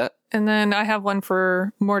 I like that. And then I have one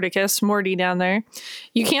for Mordicus, Morty down there.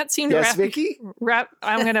 You can't seem to Yes, Vicky?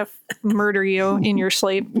 I'm going to murder you in your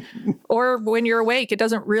sleep or when you're awake. It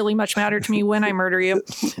doesn't really much matter to me when I murder you.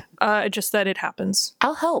 Just that it happens.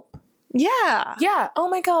 I'll help. Yeah. Yeah. Oh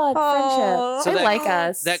my God. Aw. Friendship. So I that- like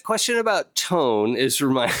us. That question about tone is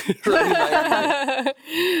reminding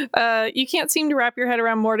You can't seem to wrap your head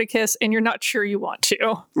around Mordicus and you're not sure you want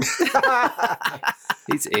to.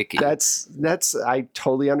 He's icky. That's I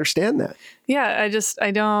totally understand that. Yeah.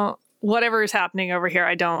 I don't, whatever is happening over here,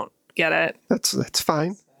 I don't get it. That's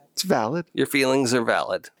fine. It's valid. Your feelings are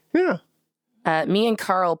valid. Yeah. Me and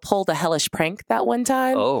Carl pulled a hellish prank that one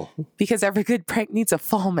time Oh. because every good prank needs a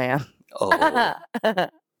fall man. Oh.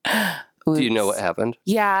 Do you know what Oops. happened?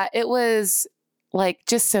 Yeah, it was like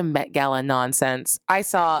just some Met Gala nonsense. I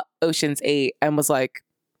saw Ocean's 8 and was like,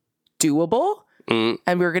 doable? Mm.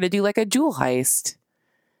 And we were going to do like a jewel heist.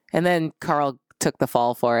 And then Carl took the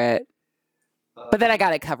fall for it. But then I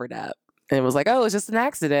got it covered up. And it was like, oh, it's just an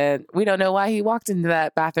accident. We don't know why he walked into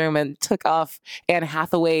that bathroom and took off Anne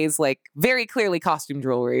Hathaway's like very clearly costume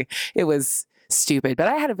jewelry. It was stupid, but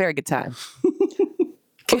I had a very good time.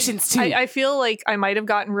 Oceans 2. I feel like I might have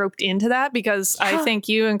gotten roped into that because I think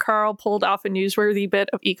you and Carl pulled off a newsworthy bit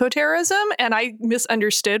of ecoterrorism, and I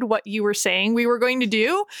misunderstood what you were saying we were going to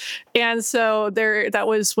do. And so that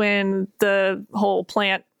was when the whole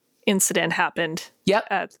plant incident happened. Yep.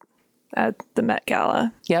 At the Met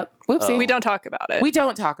Gala. Yep. Whoopsie. We don't talk about it. We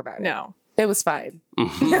don't talk about it. No. It was fine.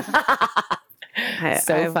 I have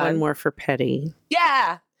fun. one more for Petty.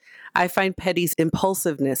 Yeah. I find Petty's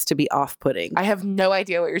impulsiveness to be off-putting. I have no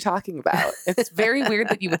idea what you're talking about. It's very weird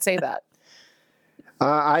that you would say that.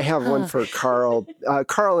 I have one for Carl.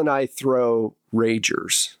 Carl and I throw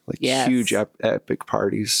ragers, like Yes. huge epic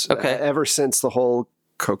parties. Okay. Ever since the whole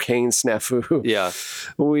cocaine snafu, Yeah.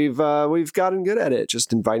 we've gotten good at it.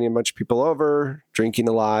 Just inviting a bunch of people over, drinking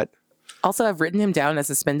a lot. Also, I've written him down as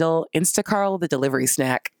a spindle. Instacarl, the delivery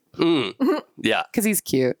snack, Yeah. because he's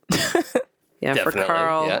cute. Yeah, Definitely, for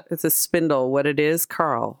Carl, yeah. it's a spindle. What it is,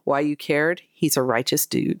 Carl. Why you cared? He's a righteous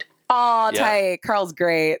dude. Oh, Yeah. tight. Carl's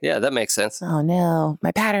great. Yeah, that makes sense. Oh, no.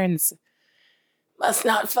 My patterns must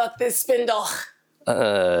not fuck this spindle.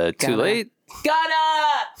 Too Gotta. late.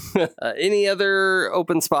 Gotta! Any other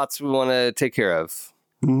open spots we want to take care of?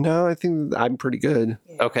 No, I think I'm pretty good.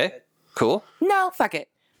 Okay. Cool. No, fuck it.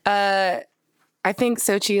 I think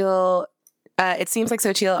Xochitl, it seems like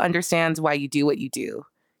Xochitl understands why you do what you do.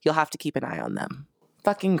 You'll have to keep an eye on them.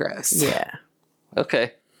 Fucking gross. Yeah.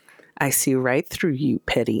 Okay. I see right through you,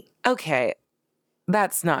 Petty. Okay.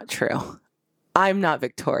 That's not true. I'm not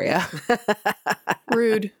Victoria.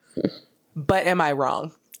 Rude. But am I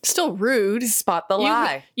wrong? Still rude. Spot the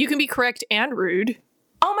lie. You can be correct and rude.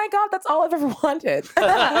 Oh my God, that's all I've ever wanted.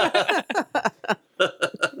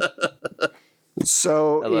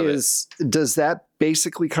 So I love does that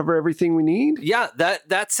basically cover everything we need? Yeah,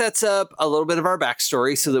 that sets up a little bit of our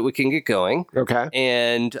backstory so that we can get going. Okay.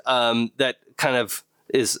 And that kind of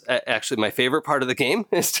is actually my favorite part of the game.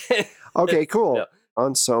 Okay, cool.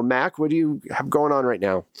 Yeah. So Mac, what do you have going on right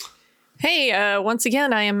now? Hey, once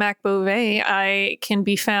again, I am Mac Beauvais. I can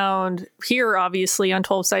be found here, obviously, on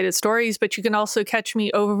 12-Sided Stories, but you can also catch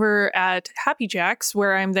me over at Happy Jacks,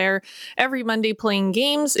 where I'm there every Monday playing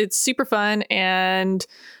games. It's super fun, and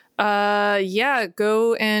yeah,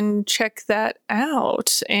 go and check that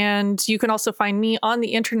out. And you can also find me on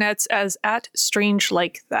the internets as at Strange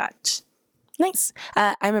Like That. Nice.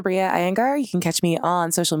 I'm Abria Iyengar. You can catch me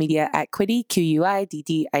on social media at Quiddy,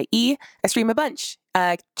 Quiddie. I stream a bunch.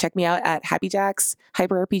 Check me out at Happy Jacks,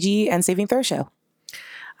 Hyper RPG, and Saving Throw Show.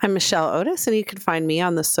 I'm Michelle Otis, and you can find me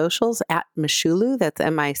on the socials at Michulu. That's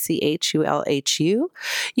Michulhu.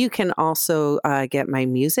 You can also get my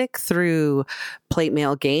music through Plate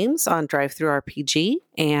Mail Games on Drive Through RPG.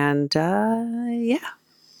 And yeah.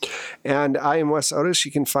 And I am Wes Otis.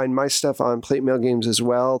 You can find my stuff on Plate Mail Games as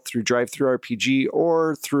well through Drive Through RPG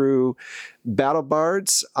or through Battle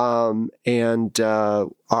Bards. And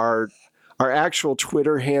our actual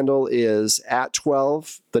Twitter handle is at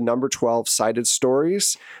 12, the number 12 Sided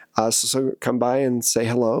Stories. So come by and say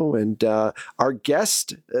hello. And our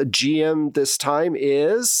guest GM this time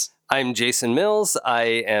is... I'm Jason Mills. I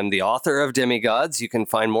am the author of Demigods. You can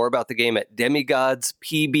find more about the game at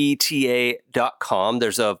demigodspbta.com.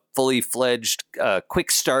 There's a fully fledged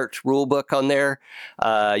quick start rulebook on there.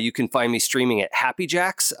 You can find me streaming at Happy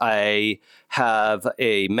Jacks. I have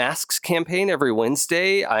a Masks campaign every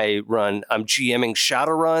Wednesday. I'm GMing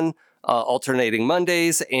Shadowrun alternating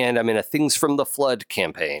Mondays, and I'm in a Things from the Flood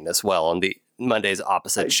campaign as well on the Mondays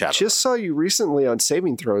opposite Shadowrun. Just saw you recently on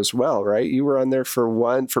Saving Throw as well, right? You were on there for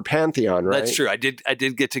Pantheon, right? That's true. I did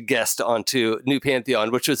get to guest onto New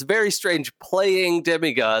Pantheon, which was very strange playing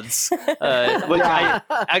demigods, which I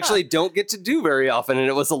actually don't get to do very often, and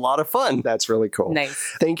it was a lot of fun. That's really cool.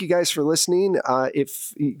 Nice. Thank you guys for listening.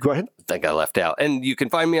 Go ahead. I think I left out. And you can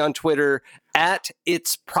find me on Twitter at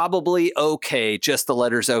It's Probably Okay, just the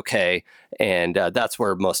letters OK. And that's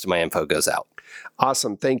where most of my info goes out.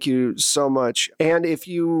 Awesome. Thank you so much. And if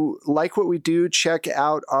you like what we do, check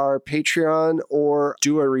out our Patreon or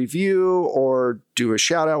do a review or do a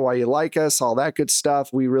shout out why you like us, all that good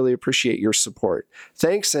stuff. We really appreciate your support.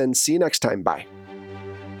 Thanks and see you next time. Bye.